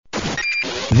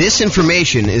This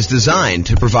information is designed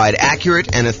to provide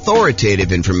accurate and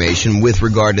authoritative information with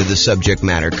regard to the subject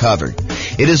matter covered.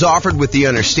 It is offered with the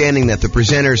understanding that the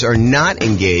presenters are not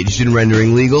engaged in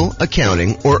rendering legal,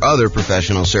 accounting, or other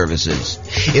professional services.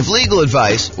 If legal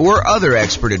advice or other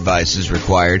expert advice is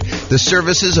required, the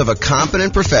services of a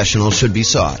competent professional should be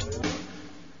sought.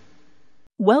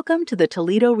 Welcome to the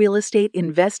Toledo Real Estate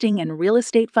Investing and Real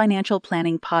Estate Financial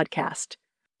Planning Podcast.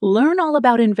 Learn all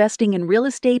about investing in real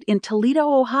estate in Toledo,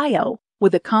 Ohio,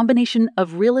 with a combination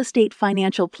of real estate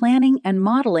financial planning and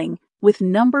modeling with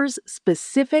numbers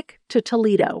specific to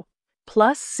Toledo,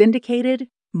 plus syndicated,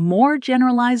 more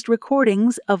generalized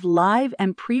recordings of live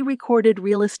and pre-recorded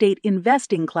real estate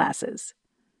investing classes.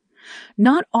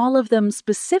 Not all of them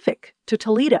specific to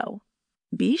Toledo.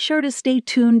 Be sure to stay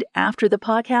tuned after the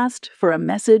podcast for a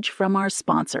message from our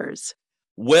sponsors.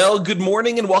 Well, good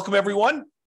morning and welcome, everyone.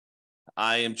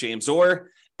 I am James Orr,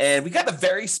 and we got a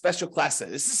very special class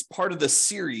today. This is part of the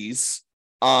series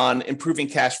on improving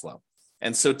cash flow.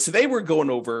 And so today we're going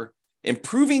over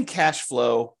improving cash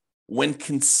flow when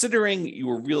considering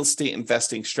your real estate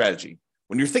investing strategy.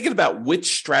 When you're thinking about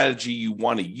which strategy you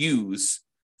want to use,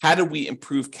 how do we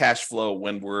improve cash flow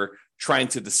when we're trying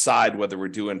to decide whether we're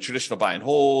doing traditional buy and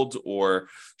hold or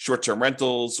short-term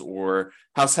rentals or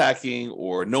house hacking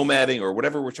or nomading or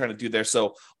whatever we're trying to do there.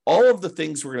 So all of the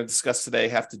things we're going to discuss today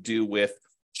have to do with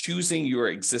choosing your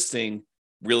existing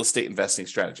real estate investing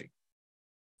strategy.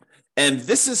 And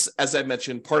this is, as I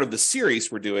mentioned, part of the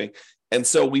series we're doing. And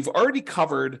so we've already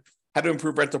covered how to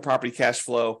improve rental property cash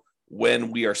flow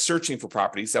when we are searching for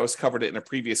properties. That was covered in a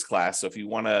previous class. So if you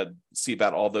want to see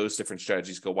about all those different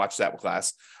strategies, go watch that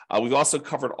class. We've also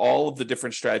covered all of the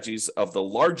different strategies of the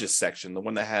largest section, the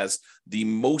one that has the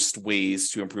most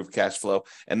ways to improve cash flow,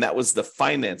 and that was the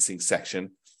financing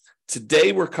section.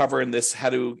 Today, we're covering this, how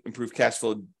to improve cash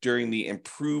flow during the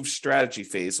improved strategy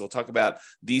phase. So we'll talk about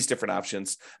these different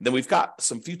options. And then we've got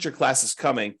some future classes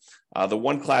coming. The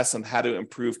one class on how to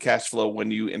improve cash flow when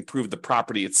you improve the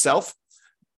property itself,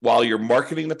 while you're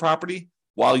marketing the property,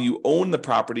 while you own the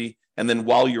property, and then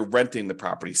while you're renting the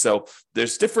property. So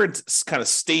there's different kind of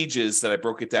stages that I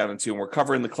broke it down into, and we're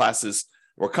covering the classes.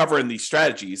 We're covering the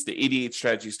strategies, the 88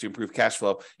 strategies to improve cash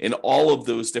flow in all of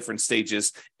those different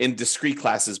stages in discrete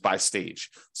classes by stage.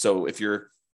 So if you're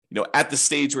at the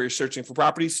stage where you're searching for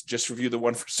properties, just review the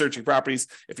one for searching properties.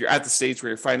 If you're at the stage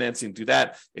where you're financing, do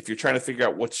that. If you're trying to figure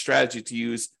out what strategy to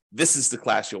use, this is the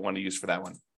class you'll want to use for that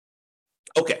one.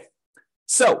 Okay.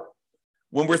 So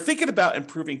when we're thinking about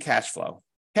improving cash flow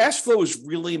is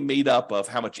really made up of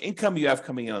how much income you have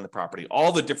coming in on the property,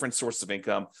 all the different sources of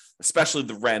income, especially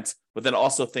the rent, but then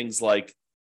also things like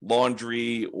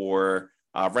laundry or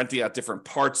renting out different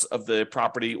parts of the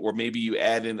property, or maybe you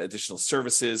add in additional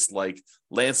services like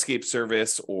landscape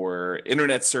service or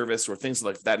internet service or things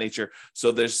like that nature.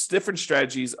 So there's different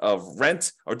strategies of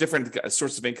rent or different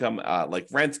sources of income like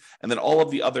rent, and then all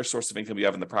of the other sources of income you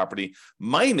have in the property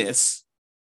minus.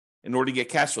 In order to get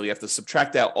cash flow, you have to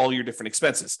subtract out all your different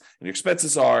expenses. And your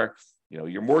expenses are,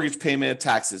 your mortgage payment,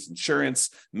 taxes, insurance,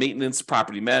 maintenance,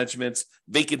 property management,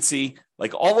 vacancy,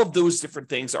 like all of those different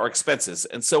things are expenses.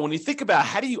 And so when you think about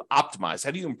how do you optimize,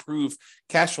 how do you improve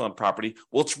cash flow on property?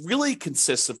 Well, it really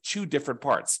consists of two different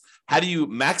parts. How do you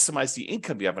maximize the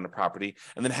income you have on a property?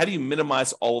 And then how do you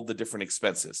minimize all of the different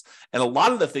expenses? And a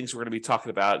lot of the things we're going to be talking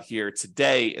about here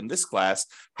today in this class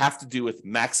have to do with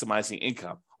maximizing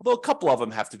income. Although a couple of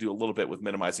them have to do a little bit with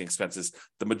minimizing expenses,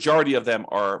 the majority of them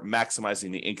are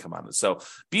maximizing the income on it. So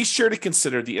be sure to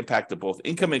consider the impact of both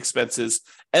income and expenses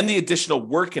and the additional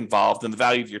work involved and the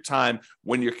value of your time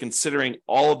when you're considering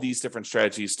all of these different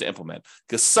strategies to implement.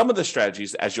 Because some of the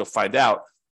strategies, as you'll find out,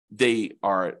 they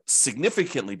are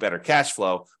significantly better cash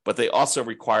flow, but they also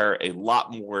require a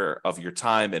lot more of your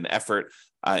time and effort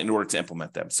in order to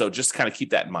implement them. So just kind of keep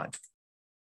that in mind.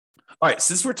 All right,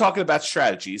 since we're talking about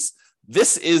strategies,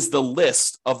 this is the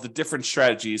list of the different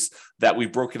strategies that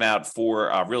we've broken out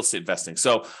for real estate investing.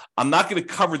 So I'm not going to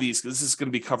cover these because this is going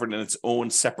to be covered in its own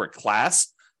separate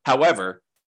class. However,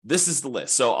 this is the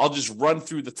list. So I'll just run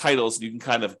through the titles and you can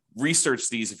kind of research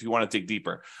these if you want to dig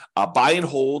deeper. Buy and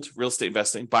hold, real estate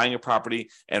investing, buying a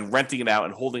property and renting it out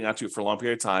and holding onto it for a long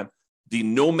period of time. The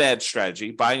nomad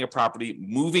strategy, buying a property,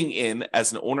 moving in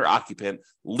as an owner occupant,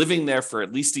 living there for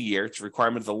at least a year. It's a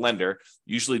requirement of the lender.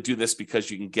 Usually do this because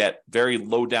you can get very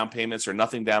low down payments or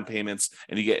nothing down payments,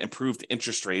 and you get improved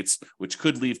interest rates, which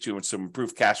could lead to some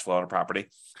improved cash flow on a property.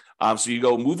 So you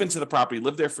go move into the property,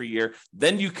 live there for a year,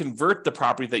 then you convert the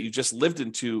property that you just lived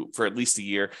into for at least a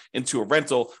year into a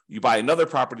rental. You buy another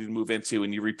property to move into,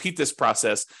 and you repeat this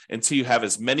process until you have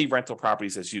as many rental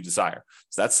properties as you desire.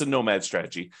 So that's the nomad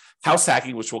strategy. House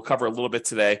hacking, which we'll cover a little bit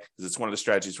today, because it's one of the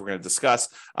strategies we're going to discuss,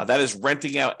 that is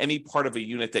renting out any part of a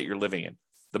unit that you're living in.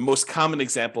 The most common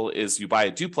example is you buy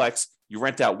a duplex, you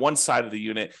rent out one side of the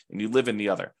unit, and you live in the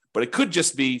other. But it could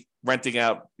just be renting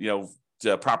out,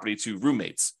 the property to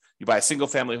roommates. You buy a single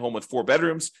family home with 4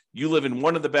 bedrooms, you live in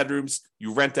one of the bedrooms,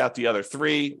 you rent out the other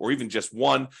 3 or even just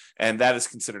one, and that is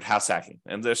considered house hacking.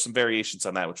 And there's some variations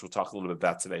on that, which we'll talk a little bit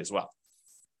about today as well.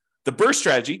 The BRRRR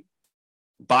strategy: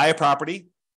 buy a property,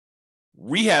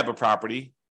 rehab a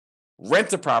property,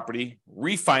 rent a property,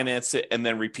 refinance it, and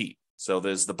then repeat. So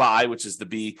there's the buy, which is the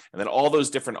B, and then all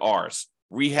those different R's: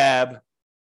 rehab,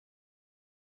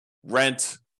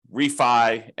 rent,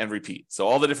 refi, and repeat. So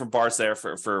all the different bars there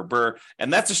for BRRRR.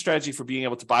 And that's a strategy for being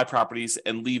able to buy properties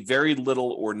and leave very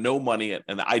little or no money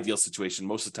in the ideal situation.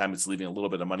 Most of the time, it's leaving a little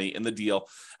bit of money in the deal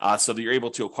so that you're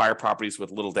able to acquire properties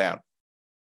with little down.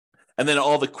 And then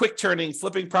all the quick turning,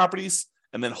 flipping properties,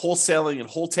 and then wholesaling and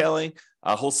wholetailing.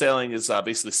 Wholesaling is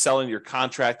basically selling your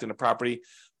contract in a property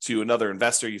to another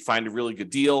investor. You find a really good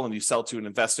deal and you sell to an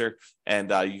investor, and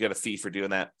you get a fee for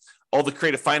doing that. All the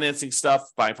creative financing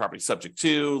stuff: buying property subject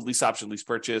to, lease option, lease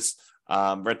purchase,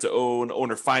 rent to own,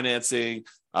 owner financing,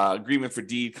 agreement for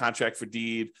deed, contract for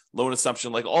deed, loan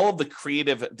assumption, like all of the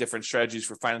creative different strategies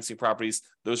for financing properties.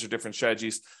 Those are different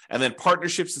strategies. And then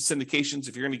partnerships and syndications: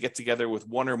 if you're going to get together with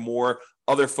one or more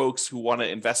other folks who want to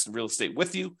invest in real estate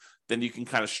with you, then you can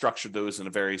kind of structure those in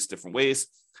various different ways.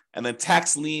 And then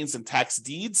tax liens and tax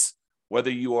deeds: whether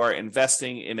you are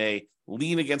investing in a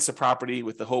lien against a property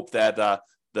with the hope that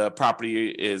the property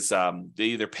is, they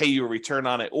either pay you a return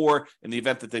on it, or in the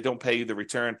event that they don't pay you the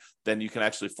return, then you can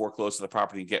actually foreclose on the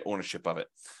property and get ownership of it.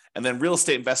 And then real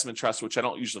estate investment trust, which I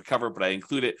don't usually cover, but I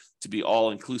include it to be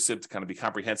all inclusive, to kind of be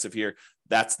comprehensive here.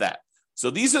 That's that.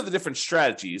 So these are the different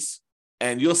strategies.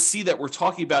 And you'll see that we're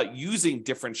talking about using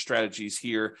different strategies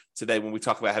here today when we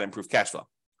talk about how to improve cash flow.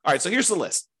 All right, so here's the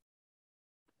list.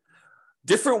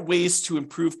 Different ways to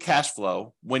improve cash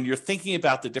flow when you're thinking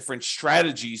about the different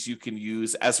strategies you can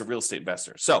use as a real estate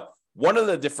investor. So one of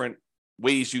the different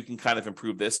ways you can kind of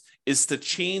improve this is to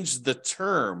change the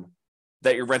term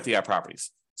that you're renting out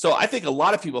properties. So I think a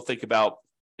lot of people think about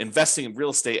investing in real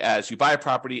estate as you buy a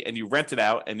property and you rent it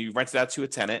out, and you rent it out to a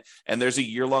tenant, and there's a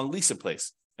year-long lease in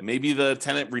place. And maybe the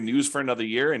tenant renews for another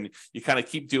year, and you kind of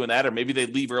keep doing that. Or maybe they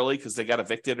leave early because they got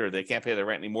evicted or they can't pay their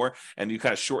rent anymore, and you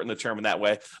kind of shorten the term in that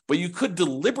way. But you could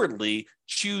deliberately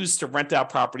choose to rent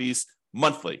out properties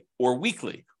monthly or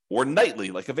weekly or nightly,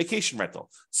 like a vacation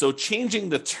rental. So changing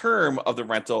the term of the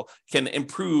rental can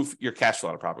improve your cash flow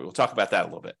on a property. We'll talk about that a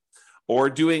little bit.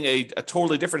 Or doing a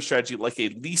totally different strategy, like a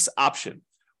lease option,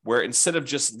 where instead of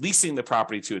just leasing the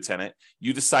property to a tenant,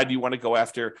 you decide you want to go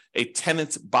after a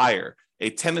tenant buyer, a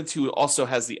tenant who also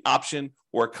has the option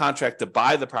or a contract to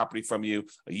buy the property from you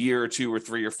a year or 2 or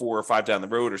 3 or 4 or 5 down the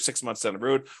road, or 6 months down the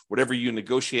road, whatever you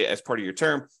negotiate as part of your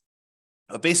term.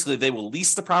 Basically, they will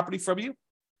lease the property from you.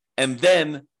 And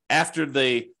then after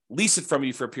they lease it from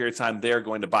you for a period of time, they're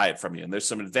going to buy it from you. And there's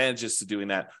some advantages to doing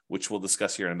that, which we'll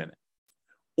discuss here in a minute.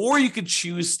 Or you could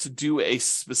choose to do a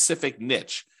specific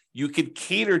niche. You could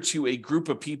cater to a group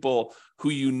of people who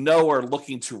you know are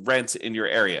looking to rent in your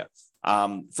area.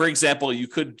 For example, you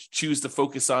could choose to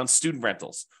focus on student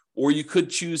rentals, or you could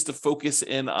choose to focus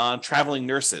in on traveling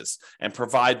nurses and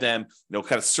provide them,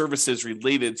 kind of services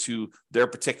related to their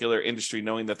particular industry,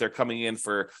 knowing that they're coming in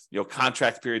for,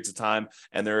 contract periods of time,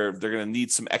 and they're going to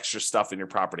need some extra stuff in your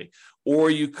property. Or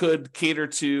you could cater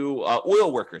to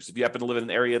oil workers if you happen to live in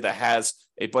an area that has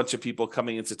a bunch of people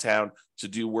coming into town to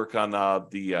do work on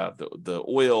the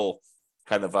oil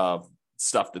kind of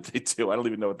stuff that they do. I don't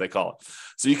even know what they call it.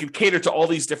 So you can cater to all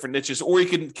these different niches, or you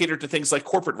can cater to things like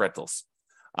corporate rentals.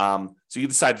 So you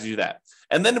decide to do that.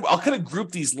 And then I'll kind of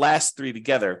group these last 3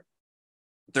 together.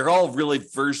 They're all really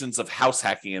versions of house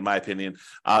hacking, in my opinion.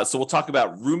 So we'll talk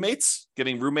about roommates,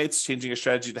 getting roommates, changing a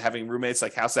strategy to having roommates,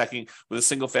 like house hacking with a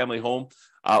single family home,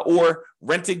 or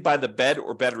renting by the bed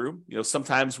or bedroom.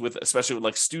 Sometimes especially with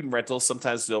like student rentals,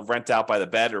 sometimes they'll rent out by the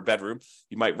bed or bedroom.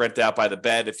 You might rent out by the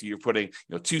bed if you're putting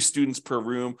 2 students per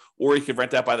room, or you could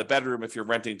rent out by the bedroom if you're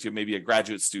renting to maybe a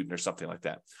graduate student or something like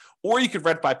that. Or you could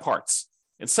rent by parts.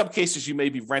 In some cases, you may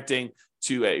be renting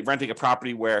a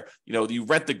property where you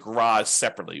rent the garage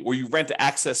separately, or you rent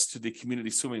access to the community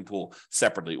swimming pool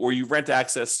separately, or you rent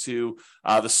access to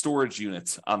the storage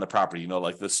units on the property,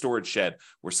 like the storage shed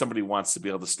where somebody wants to be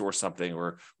able to store something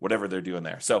or whatever they're doing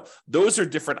there. So those are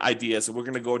different ideas, and we're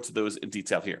going to go into those in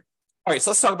detail here. All right,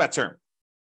 so let's talk about term.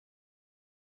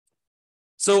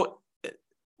 So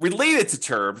related to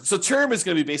term, so term is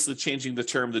going to be basically changing the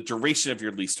term, the duration of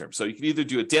your lease term. So you can either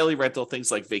do a daily rental,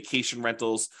 things like vacation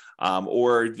rentals,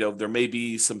 or there may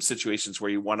be some situations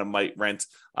where you might rent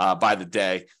by the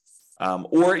day,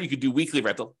 or you could do weekly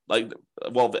rental. I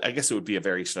guess it would be a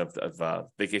variation of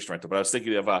vacation rental. But I was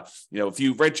thinking of if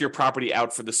you rent your property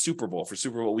out for the Super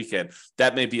Bowl weekend,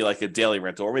 that may be like a daily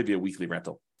rental or maybe a weekly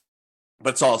rental.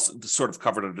 But it's all sort of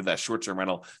covered under that short-term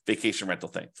rental, vacation rental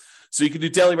thing. So you can do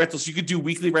daily rentals. You could do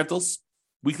weekly rentals.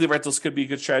 Weekly rentals could be a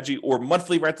good strategy, or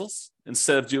monthly rentals.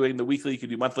 Instead of doing the weekly, you could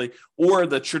do monthly. Or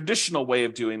the traditional way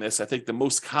of doing this, I think the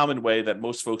most common way that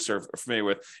most folks are familiar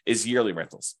with is yearly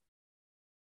rentals.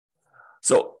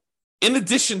 So in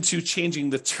addition to changing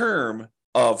the term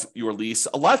of your lease,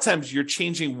 a lot of times you're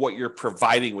changing what you're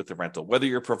providing with the rental, whether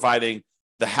you're providing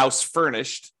the house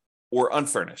furnished or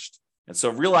unfurnished. And so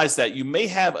realize that you may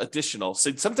have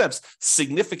sometimes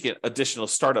significant additional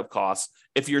startup costs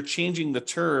if you're changing the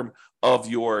term of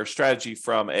your strategy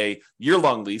from a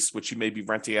year-long lease, which you may be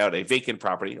renting out a vacant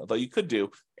property, although you could do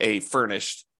a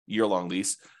furnished year-long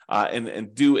lease,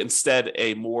 and do instead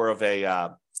a more of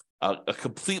a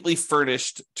completely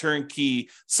furnished turnkey.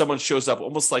 Someone shows up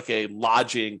almost like a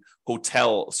lodging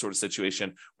hotel sort of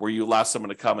situation where you allow someone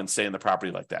to come and stay in the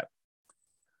property like that.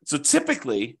 So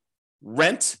typically,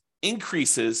 rent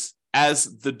increases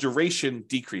as the duration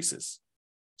decreases.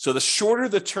 So the shorter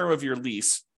the term of your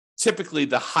lease, typically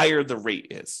the higher the rate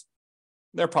is.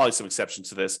 There are probably some exceptions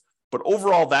to this, but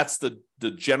overall, that's the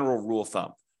general rule of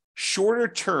thumb. Shorter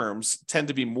terms tend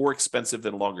to be more expensive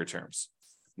than longer terms.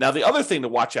 Now, the other thing to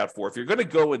watch out for, if you're going to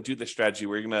go and do the strategy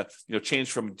where you're going to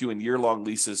change from doing year-long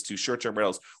leases to short-term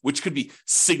rentals, which could be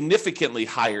significantly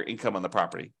higher income on the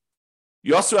property,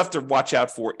 you also have to watch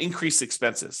out for increased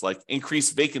expenses, like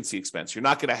increased vacancy expense. You're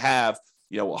not going to have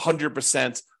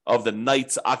 100% of the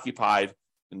nights occupied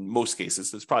in most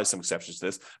cases. There's probably some exceptions to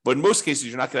this, but in most cases,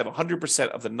 you're not going to have 100%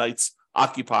 of the nights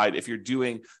occupied if you're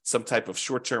doing some type of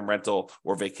short-term rental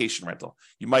or vacation rental.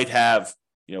 You might have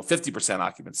 50%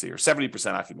 occupancy or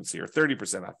 70% occupancy or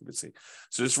 30% occupancy.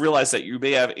 So just realize that you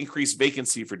may have increased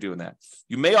vacancy for doing that.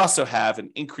 You may also have an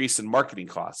increase in marketing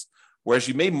costs. Whereas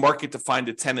you may market to find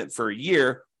a tenant for a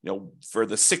year, for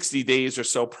the 60 days or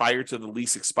so prior to the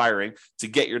lease expiring to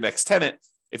get your next tenant.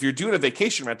 If you're doing a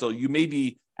vacation rental, you may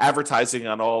be advertising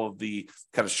on all of the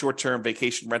kind of short-term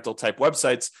vacation rental type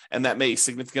websites, and that may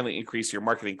significantly increase your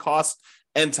marketing costs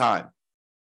and time.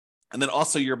 And then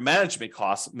also your management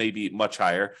costs may be much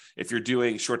higher. If you're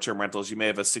doing short-term rentals, you may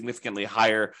have a significantly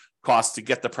higher cost to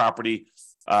get the property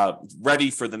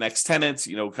ready for the next tenants,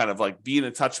 kind of like being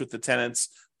in touch with the tenants,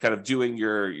 kind of doing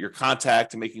your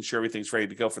contact and making sure everything's ready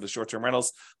to go for the short-term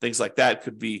rentals. Things like that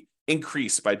could be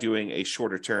increased by doing a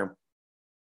shorter term.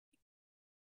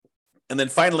 And then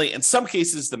finally, in some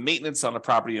cases, the maintenance on the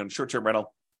property on short-term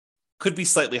rental could be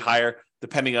slightly higher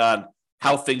depending on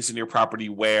how things in your property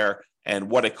wear and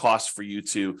what it costs for you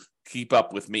to keep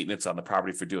up with maintenance on the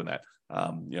property for doing that.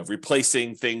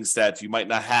 Replacing things that you might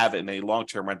not have in a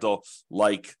long-term rental,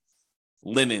 like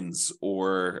linens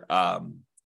or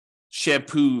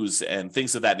shampoos and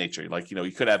things of that nature.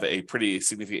 You could have a pretty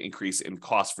significant increase in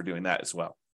cost for doing that as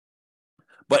well.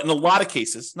 But in a lot of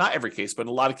cases, not every case, but in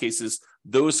a lot of cases,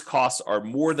 those costs are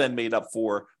more than made up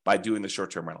for by doing the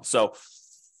short-term rental. So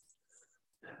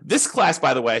this class,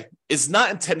 by the way, is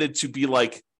not intended to be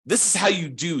like, this is how you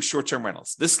do short-term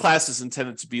rentals. This class is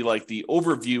intended to be like the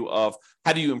overview of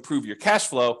how do you improve your cash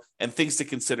flow and things to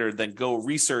consider, then go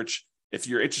research. If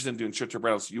you're interested in doing short-term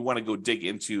rentals, you want to go dig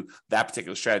into that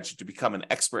particular strategy to become an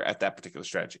expert at that particular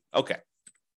strategy. Okay. All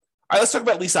right, let's talk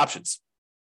about lease options.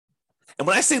 And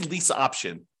when I say lease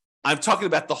option, I'm talking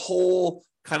about the whole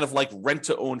kind of like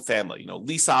rent-to-own family.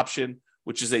 Lease option,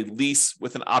 which is a lease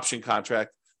with an option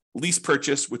contract. Lease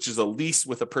purchase, which is a lease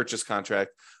with a purchase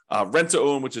contract.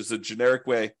 Rent-to-own, which is a generic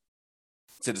way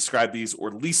to describe these,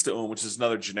 or lease to own, which is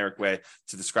another generic way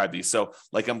to describe these. So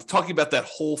I'm talking about that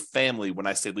whole family when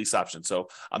I say lease option. So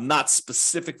I'm not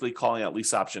specifically calling out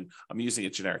lease option. I'm using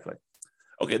it generically.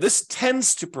 Okay, this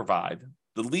tends to provide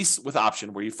the lease with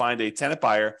option where you find a tenant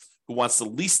buyer who wants to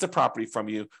lease the property from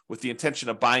you with the intention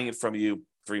of buying it from you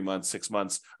 3 months, 6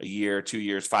 months, a year, 2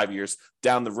 years, 5 years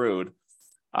down the road.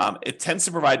 It tends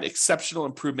to provide exceptional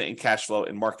improvement in cash flow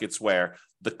in markets where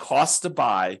the cost to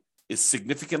buy is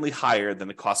significantly higher than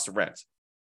the cost to rent.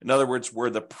 In other words, where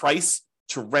the price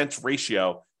to rent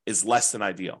ratio is less than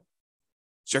ideal.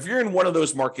 So if you're in one of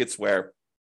those markets where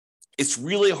it's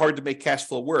really hard to make cash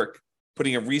flow work,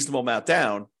 putting a reasonable amount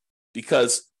down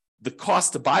because the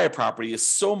cost to buy a property is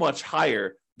so much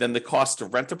higher than the cost to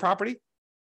rent a property,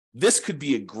 this could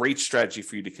be a great strategy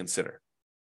for you to consider.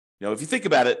 If you think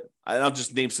about it, and I'll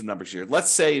just name some numbers here. Let's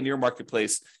say in your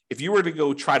marketplace, if you were to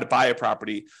go try to buy a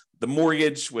property, the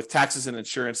mortgage with taxes and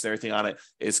insurance and everything on it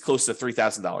is close to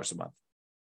 $3,000 a month.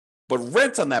 But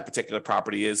rent on that particular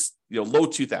property is, low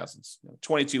 2000s,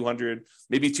 2,200,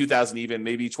 maybe 2,000 even,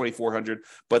 maybe 2,400.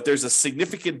 But there's a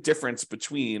significant difference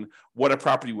between what a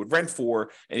property would rent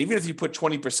for, and even if you put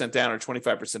 20% down or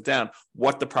 25% down,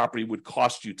 what the property would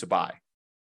cost you to buy.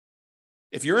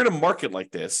 If you're in a market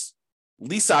like this,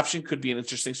 lease option could be an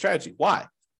interesting strategy. Why?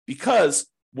 Because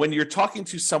when you're talking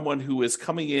to someone who is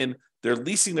coming in, they're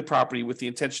leasing the property with the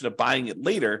intention of buying it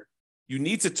later, you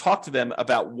need to talk to them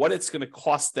about what it's going to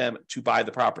cost them to buy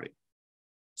the property.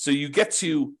 So you get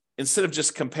to, instead of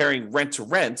just comparing rent to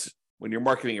rent when you're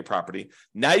marketing your property,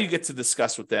 now you get to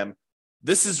discuss with them,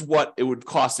 this is what it would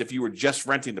cost if you were just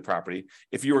renting the property.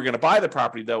 If you were going to buy the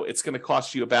property, though, it's going to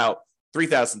cost you about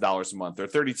 $3,000 a month or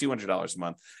 $3,200 a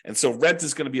month. And so rent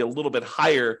is going to be a little bit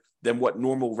higher than what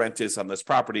normal rent is on this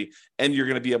property, and you're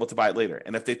going to be able to buy it later.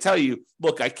 And if they tell you,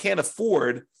 look, I can't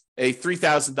afford a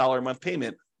 $3,000 a month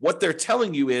payment, what they're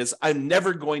telling you is, I'm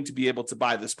never going to be able to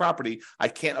buy this property. I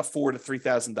can't afford a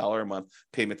 $3,000 a month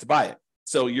payment to buy it.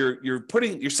 So you're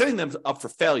setting them up for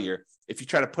failure if you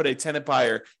try to put a tenant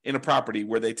buyer in a property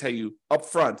where they tell you up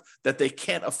front that they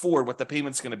can't afford what the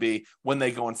payment's going to be when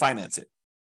they go and finance it.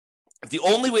 If the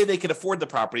only way they can afford the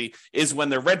property is when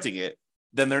they're renting it,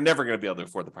 then they're never going to be able to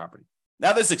afford the property.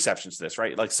 Now, there's exceptions to this,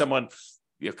 right? Like someone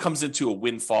comes into a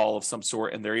windfall of some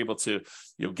sort and they're able to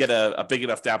get a big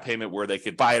enough down payment where they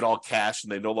could buy it all cash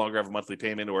and they no longer have a monthly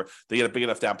payment, or they get a big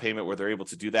enough down payment where they're able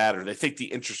to do that, or they think the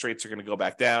interest rates are going to go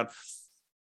back down.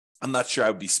 I'm not sure I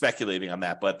would be speculating on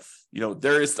that, but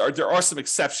there are some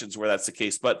exceptions where that's the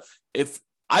case. But if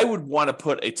I would want to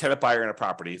put a tenant buyer in a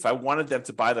property, if I wanted them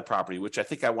to buy the property, which I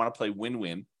think I want to play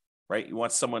win-win, right? You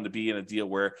want someone to be in a deal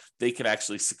where they can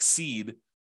actually succeed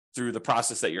through the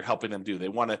process that you're helping them do.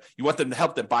 You want them to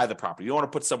help them buy the property. You don't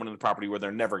want to put someone in the property where they're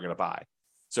never going to buy.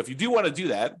 So if you do want to do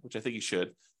that, which I think you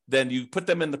should, then you put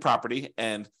them in the property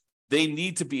and they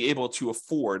need to be able to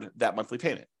afford that monthly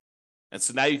payment. And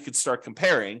so now you can start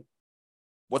comparing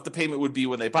what the payment would be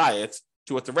when they buy it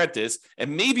to what the rent is,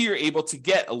 and maybe you're able to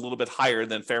get a little bit higher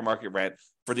than fair market rent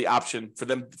for the option for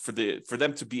them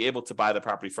to be able to buy the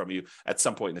property from you at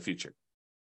some point in the future.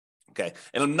 Okay,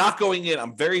 and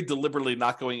I'm very deliberately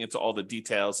not going into all the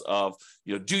details of,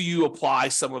 do you apply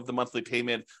some of the monthly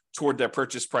payment toward their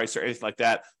purchase price or anything like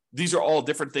that. These are all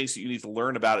different things that you need to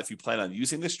learn about if you plan on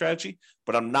using this strategy,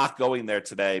 but I'm not going there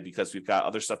today because we've got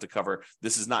other stuff to cover.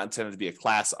 This is not intended to be a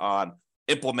class on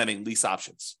implementing lease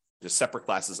options. There's separate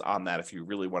classes on that if you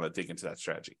really want to dig into that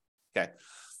strategy. Okay.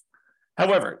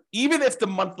 However, even if the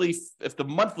monthly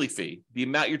fee, the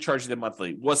amount you're charging them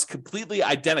monthly, was completely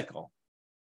identical,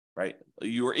 right?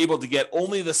 You were able to get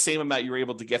only the same amount you were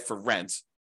able to get for rent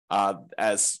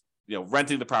as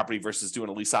renting the property versus doing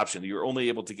a lease option. You're only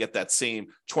able to get that same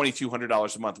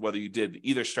 $2,200 a month, whether you did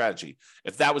either strategy.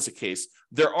 If that was the case,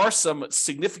 there are some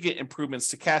significant improvements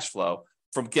to cash flow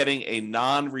from getting a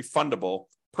non-refundable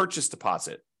purchase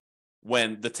deposit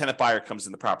when the tenant buyer comes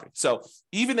in the property. So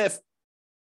even if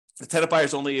the tenant buyer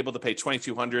is only able to pay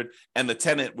 $2,200 and the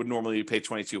tenant would normally pay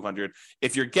 $2,200,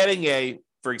 if you're getting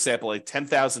for example, a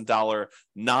 $10,000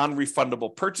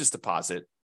 non-refundable purchase deposit,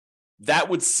 that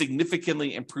would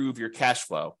significantly improve your cash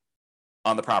flow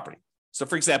on the property. So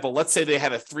for example, let's say they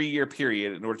had a 3-year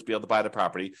period in order to be able to buy the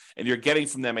property, and you're getting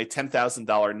from them a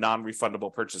 $10,000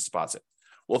 non-refundable purchase deposit.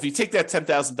 Well, if you take that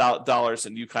 $10,000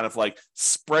 and you kind of like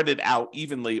spread it out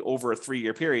evenly over a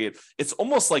 3-year period, it's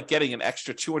almost like getting an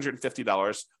extra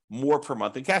 $250 more per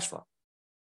month in cash flow.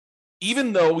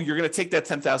 Even though you're going to take that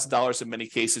 $10,000 in many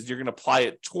cases, you're going to apply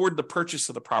it toward the purchase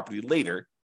of the property later.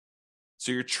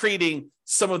 So you're trading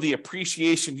some of the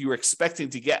appreciation you were expecting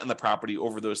to get in the property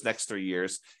over those next 3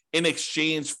 years in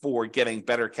exchange for getting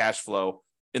better cash flow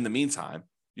in the meantime.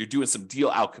 You're doing some deal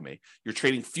alchemy. You're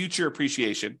trading future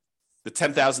appreciation, the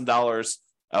 $10,000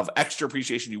 of extra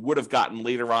appreciation you would have gotten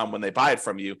later on when they buy it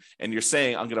from you. And you're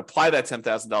saying, I'm going to apply that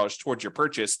 $10,000 towards your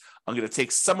purchase. I'm going to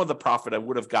take some of the profit I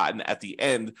would have gotten at the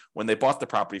end when they bought the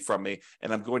property from me,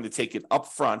 and I'm going to take it up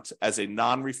front as a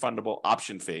non-refundable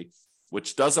option fee,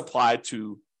 which does apply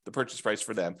to the purchase price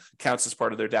for them, counts as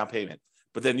part of their down payment.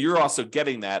 But then you're also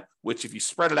getting that, which if you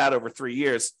spread it out over 3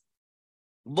 years,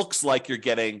 looks like you're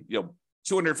getting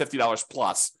 $250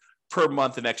 plus per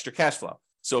month in extra cash flow.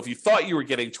 So if you thought you were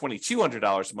getting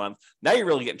 $2,200 a month, now you're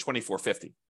really getting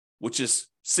 $2,450, which is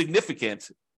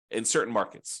significant in certain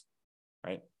markets,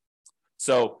 right?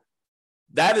 So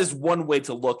that is one way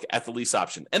to look at the lease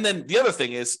option. And then the other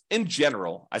thing is, in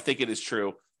general, I think it is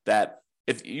true that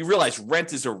if you realize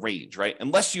rent is a range, right?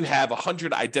 Unless you have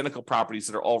 100 identical properties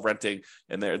that are all renting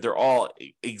and they're all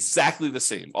exactly the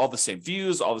same, all the same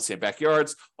views, all the same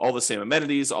backyards, all the same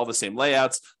amenities, all the same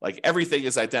layouts, like everything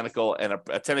is identical, and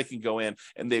a tenant can go in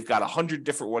and they've got 100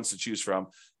 different ones to choose from,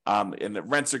 and the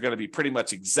rents are going to be pretty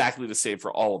much exactly the same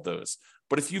for all of those.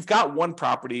 But if you've got one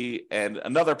property and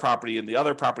another property, and the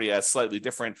other property has slightly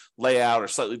different layout or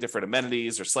slightly different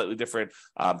amenities or slightly different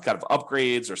kind of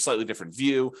upgrades or slightly different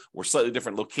view or slightly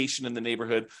different location in the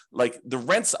neighborhood, like the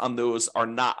rents on those are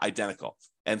not identical.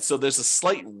 And so there's a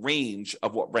slight range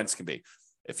of what rents can be.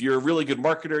 If you're a really good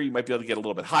marketer, you might be able to get a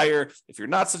little bit higher. If you're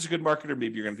not such a good marketer,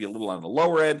 maybe you're going to be a little on the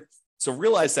lower end. So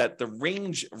realize that the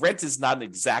range, rent is not an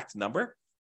exact number,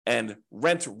 and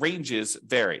rent ranges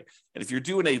vary. And if you're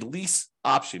doing a lease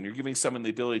option, you're giving someone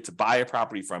the ability to buy a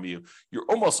property from you, you're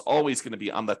almost always going to be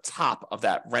on the top of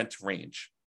that rent range.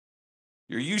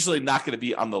 You're usually not going to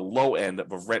be on the low end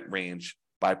of a rent range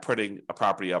by putting a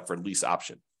property up for lease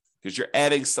option, because you're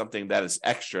adding something that is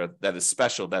extra, that is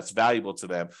special, that's valuable to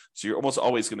them. So you're almost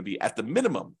always going to be at the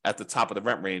minimum at the top of the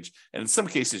rent range. And in some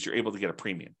cases, you're able to get a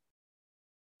premium.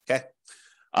 Okay.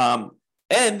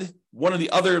 And one of the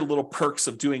other little perks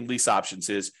of doing lease options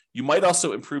is you might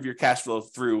also improve your cash flow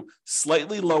through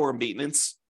slightly lower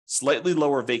maintenance, slightly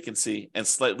lower vacancy, and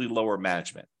slightly lower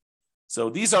management. So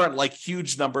these aren't like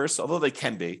huge numbers, although they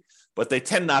can be, but they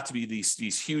tend not to be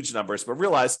these huge numbers. But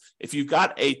realize if you've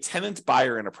got a tenant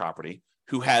buyer in a property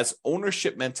who has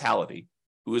ownership mentality,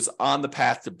 who is on the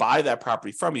path to buy that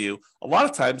property from you, a lot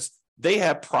of times they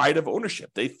have pride of ownership.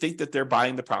 They think that they're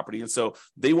buying the property, and so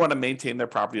they want to maintain their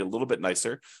property a little bit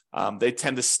nicer. They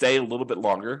tend to stay a little bit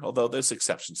longer, although there's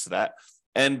exceptions to that.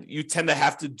 And you tend to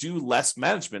have to do less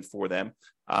management for them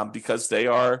because they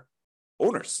are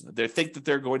owners. They think that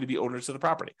they're going to be owners of the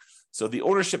property. So the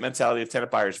ownership mentality of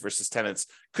tenant buyers versus tenants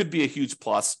could be a huge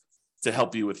plus to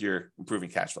help you with your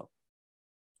improving cash flow.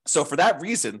 So for that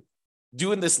reason,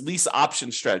 doing this lease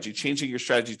option strategy, changing your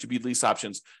strategy to be lease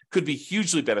options, could be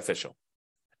hugely beneficial.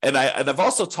 And I've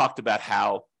also talked about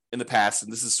how in the past, and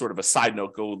this is sort of a side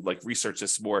note, go like research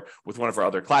this more with one of our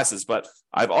other classes, but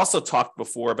I've also talked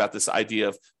before about this idea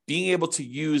of being able to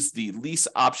use the lease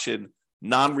option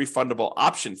non-refundable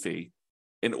option fee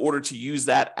in order to use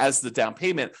that as the down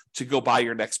payment to go buy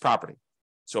your next property.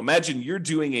 So imagine you're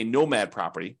doing a nomad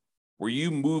property where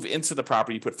you move into the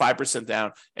property, you put 5%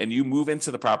 down, and you move into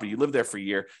the property, you live there for a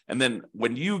year. And then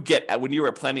when you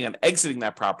are planning on exiting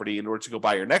that property in order to go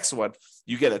buy your next one,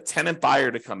 you get a tenant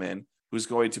buyer to come in who's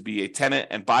going to be a tenant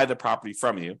and buy the property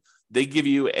from you. They give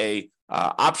you a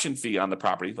option fee on the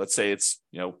property. Let's say it's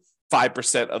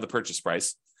 5% of the purchase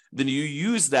price. Then you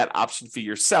use that option fee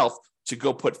yourself to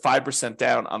go put 5%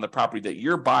 down on the property that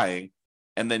you're buying,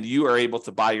 and then you are able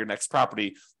to buy your next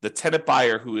property. The tenant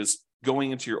buyer who is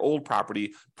going into your old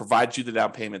property provides you the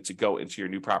down payment to go into your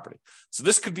new property. So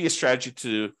this could be a strategy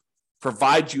to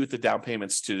provide you with the down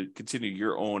payments to continue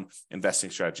your own investing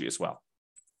strategy as well.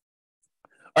 All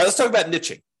right, let's talk about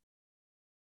niching.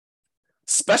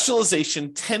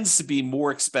 Specialization tends to be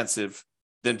more expensive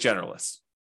than generalists.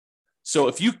 So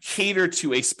if you cater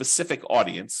to a specific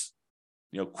audience,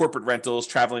 corporate rentals,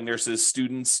 traveling nurses,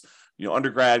 students,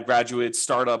 undergrad, graduates,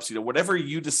 startups, whatever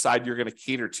you decide you're going to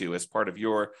cater to as part of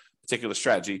your particular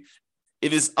strategy,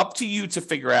 it is up to you to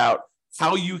figure out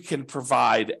how you can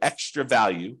provide extra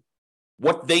value,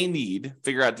 what they need,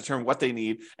 determine what they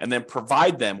need, and then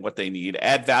provide them what they need,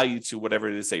 add value to whatever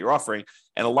it is that you're offering.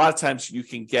 And a lot of times you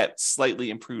can get slightly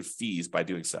improved fees by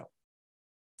doing so.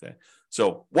 Okay.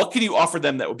 So what can you offer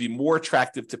them that would be more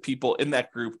attractive to people in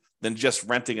that group than just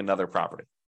renting another property?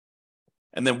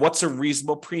 And then what's a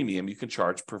reasonable premium you can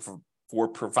charge for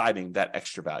providing that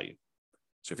extra value?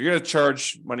 So if you're going to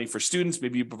charge money for students,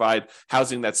 maybe you provide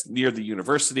housing that's near the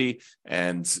university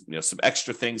and some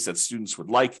extra things that students would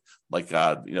like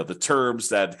the terms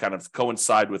that kind of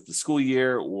coincide with the school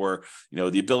year, or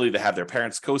the ability to have their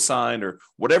parents co-sign, or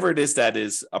whatever it is that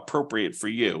is appropriate for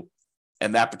you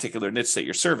and that particular niche that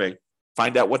you're serving.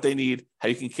 Find out what they need, how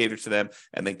you can cater to them,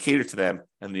 and then cater to them,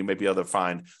 and you may be able to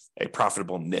find a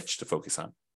profitable niche to focus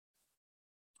on.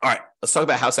 All right, let's talk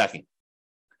about house hacking.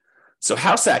 So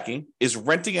house hacking is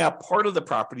renting out part of the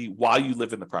property while you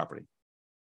live in the property.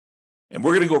 And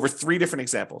we're going to go over 3 different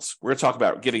examples. We're going to talk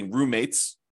about getting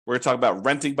roommates. We're going to talk about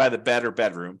renting by the bed or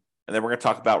bedroom. And then we're going to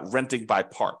talk about renting by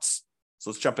parts. So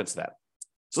let's jump into that.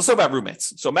 So let's talk about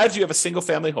roommates. So imagine you have a single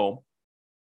family home.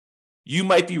 You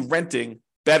might be renting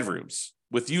bedrooms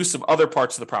with use of other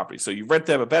parts of the property. So you rent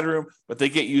them a bedroom, but they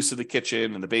get use of the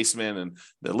kitchen and the basement and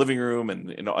the living room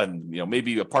and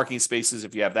maybe a parking spaces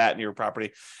if you have that in your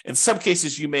property. In some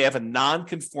cases, you may have a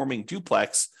non-conforming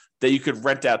duplex that you could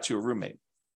rent out to a roommate.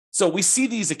 So we see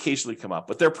these occasionally come up,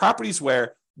 but they're properties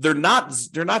where they're not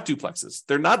duplexes.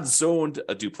 They're not zoned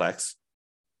a duplex.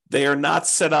 They are not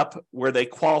set up where they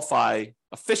qualify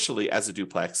officially as a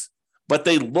duplex, but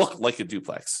they look like a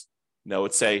duplex.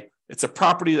 It's a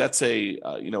property that's a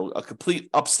complete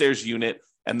upstairs unit,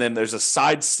 and then there's a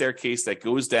side staircase that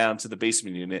goes down to the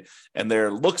basement unit, and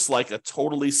there looks like a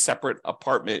totally separate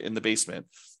apartment in the basement.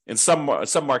 In some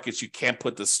markets, you can't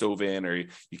put the stove in, or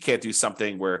you can't do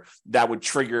something where that would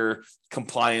trigger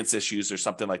compliance issues or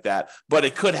something like that. But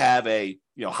it could have a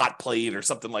hot plate or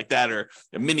something like that, or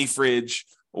a mini fridge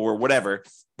or whatever.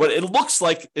 But it looks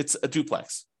like it's a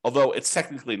duplex, although it's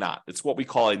technically not. It's what we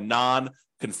call a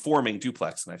non-conforming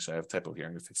duplex. And actually, I have a typo here.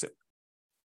 I'm going to fix it.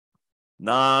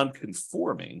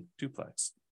 Non-conforming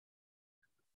duplex.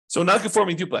 So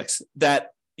non-conforming duplex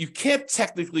that you can't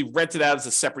technically rent it out as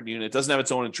a separate unit. It doesn't have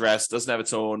its own address, doesn't have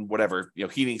its own whatever,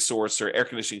 heating source or air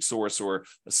conditioning source or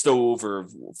a stove or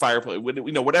fireplace,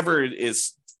 whatever it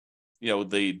is,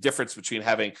 the difference between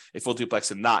having a full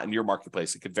duplex and not in your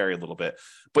marketplace, it could vary a little bit.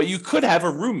 But you could have a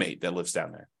roommate that lives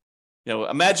down there.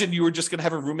 Imagine you were just going to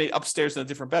have a roommate upstairs in a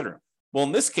different bedroom. Well,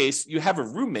 in this case, you have a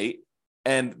roommate,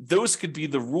 and those could be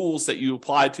the rules that you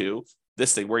apply to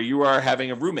this thing where you are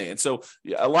having a roommate. And so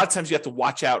a lot of times you have to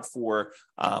watch out for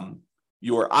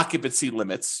your occupancy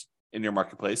limits in your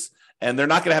marketplace, and they're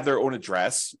not going to have their own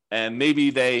address. And maybe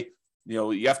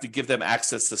you have to give them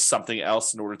access to something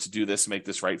else in order to do this, make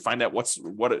this right. Find out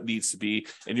what it needs to be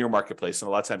in your marketplace. And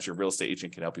a lot of times your real estate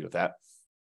agent can help you with that.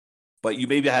 But you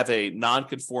maybe have a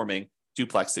non-conforming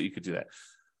duplex that you could do that.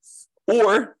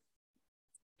 Or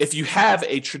if you have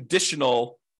a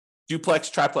traditional duplex,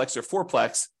 triplex, or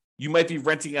fourplex, you might be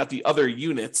renting out the other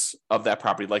units of that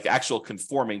property, like actual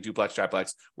conforming duplex,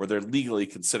 triplex, where they're legally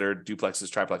considered duplexes,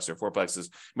 triplexes, or fourplexes.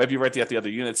 You might be renting out the other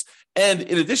units. And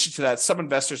in addition to that, some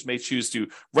investors may choose to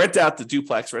rent out the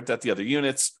duplex, rent out the other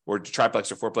units, or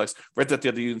triplex or fourplex, rent out the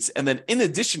other units. And then in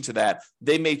addition to that,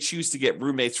 they may choose to get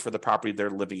roommates for the property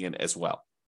they're living in as well.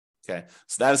 Okay,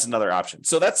 so that is another option.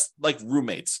 So that's like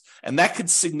roommates. And that could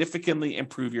significantly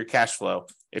improve your cash flow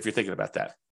if you're thinking about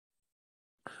that.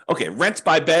 Okay, rent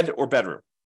by bed or bedroom.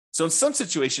 So in some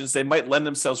situations, they might lend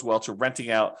themselves well to renting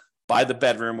out by the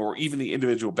bedroom or even the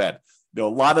individual bed. A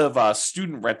lot of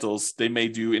student rentals, they may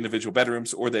do individual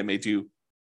bedrooms, or they may do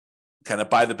kind of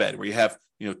by the bed, where you have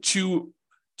two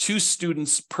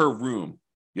students per room.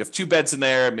 You have two beds in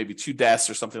there, maybe two desks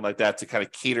or something like that to kind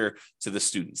of cater to the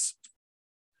students.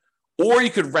 Or you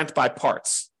could rent by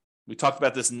parts. We talked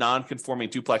about this non-conforming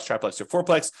duplex, triplex, or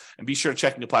fourplex, and be sure to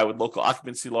check and apply with local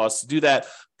occupancy laws to do that.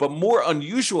 But more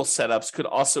unusual setups could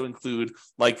also include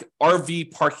like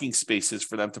RV parking spaces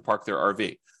for them to park their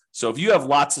RV. So if you have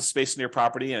lots of space in your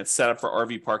property and it's set up for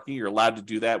RV parking, you're allowed to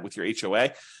do that with your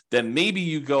HOA, then maybe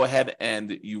you go ahead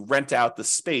and you rent out the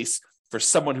space for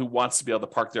someone who wants to be able to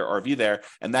park their RV there,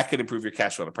 and that could improve your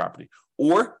cash flow on the property.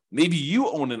 Or maybe you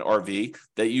own an RV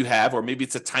that you have, or maybe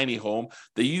it's a tiny home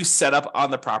that you set up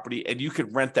on the property, and you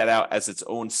could rent that out as its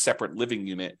own separate living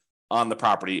unit on the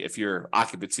property if your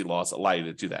occupancy laws allow you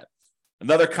to do that.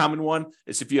 Another common one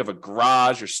is if you have a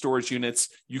garage or storage units,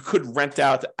 you could rent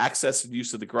out the access and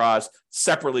use of the garage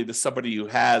separately to somebody who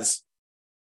has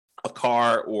a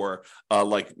car or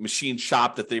like machine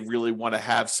shop that they really want to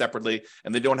have separately,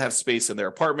 and they don't have space in their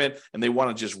apartment, and they want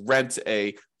to just rent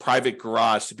a private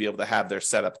garage to be able to have their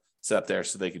setup there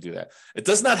so they can do that. It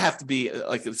does not have to be,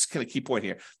 like, it's kind of key point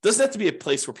here, it doesn't have to be a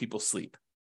place where people sleep.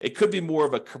 It could be more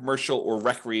of a commercial or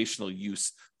recreational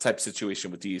use type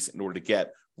situation with these in order to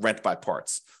get rent by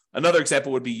parts. Another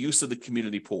example would be use of the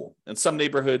community pool. In some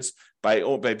neighborhoods, by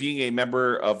being a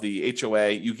member of the HOA,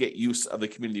 you get use of the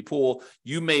community pool.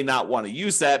 You may not want to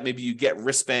use that. Maybe you get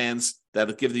wristbands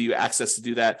that'll give you access to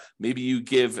do that. Maybe you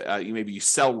maybe you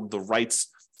sell the rights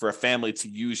for a family to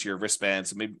use your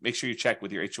wristbands. Maybe make sure you check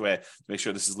with your HOA to make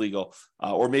sure this is legal.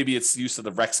 Or maybe it's use of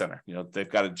the rec center. They've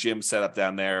got a gym set up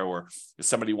down there, or if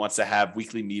somebody wants to have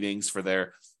weekly meetings for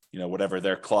their whatever,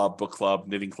 their club, book club,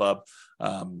 knitting club,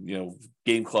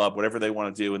 game club, whatever they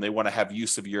want to do, and they want to have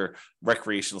use of your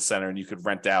recreational center, and you could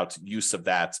rent out use of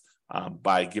that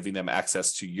by giving them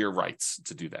access to your rights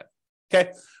to do that.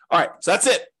 Okay. All right. So that's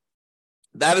it.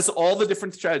 That is all the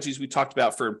different strategies we talked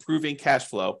about for improving cash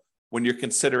flow when you're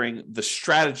considering the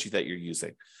strategy that you're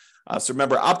using. So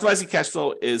remember, optimizing cash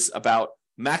flow is about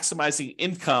maximizing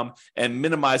income and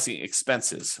minimizing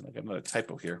expenses. I got another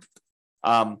typo here.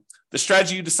 The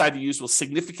strategy you decide to use will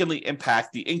significantly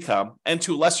impact the income and,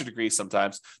 to a lesser degree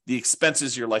sometimes, the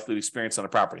expenses you're likely to experience on a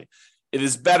property. It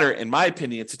is better, in my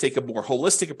opinion, to take a more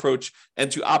holistic approach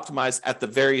and to optimize at the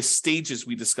various stages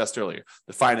we discussed earlier: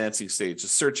 the financing stage, the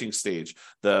searching stage,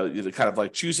 the kind of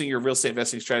like choosing your real estate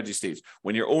investing strategy stage,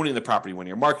 when you're owning the property, when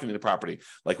you're marketing the property,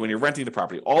 like when you're renting the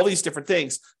property, all these different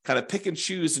things. Kind of pick and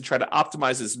choose and try to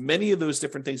optimize as many of those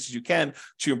different things as you can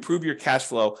to improve your cash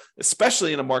flow,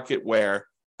 especially in a market where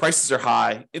prices are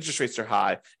high, interest rates are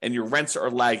high, and your rents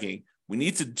are lagging. We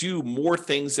need to do more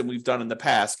things than we've done in the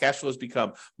past. Cash flow has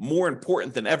become more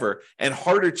important than ever and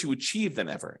harder to achieve than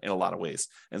ever in a lot of ways.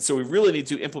 And so we really need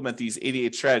to implement these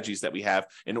 88 strategies that we have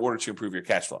in order to improve your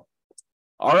cash flow.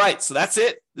 All right, so that's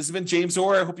it. This has been James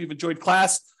Orr. I hope you've enjoyed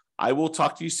class. I will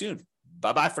talk to you soon.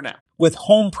 Bye-bye for now. With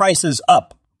home prices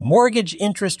up, mortgage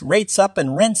interest rates up,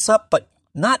 and rents up, but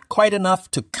not quite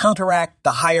enough to counteract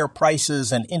the higher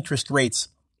prices and interest rates,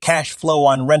 cash flow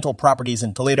on rental properties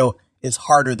in Toledo is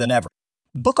harder than ever.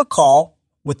 Book a call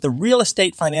with the Real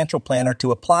Estate Financial Planner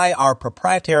to apply our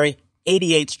proprietary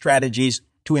 88 strategies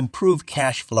to improve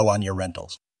cash flow on your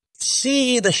rentals.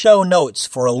 See the show notes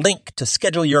for a link to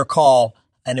schedule your call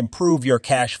and improve your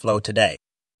cash flow today.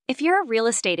 If you're a real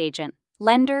estate agent,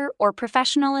 lender, or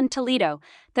professional in Toledo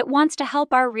that wants to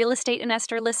help our Real Estate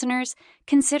Investor listeners,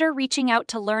 consider reaching out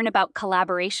to learn about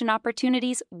collaboration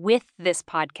opportunities with this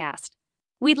podcast.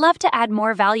 We'd love to add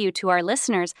more value to our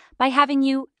listeners by having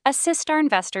you assist our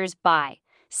investors buy,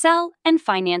 sell, and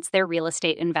finance their real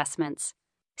estate investments.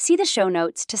 See the show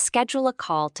notes to schedule a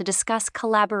call to discuss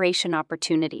collaboration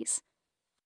opportunities.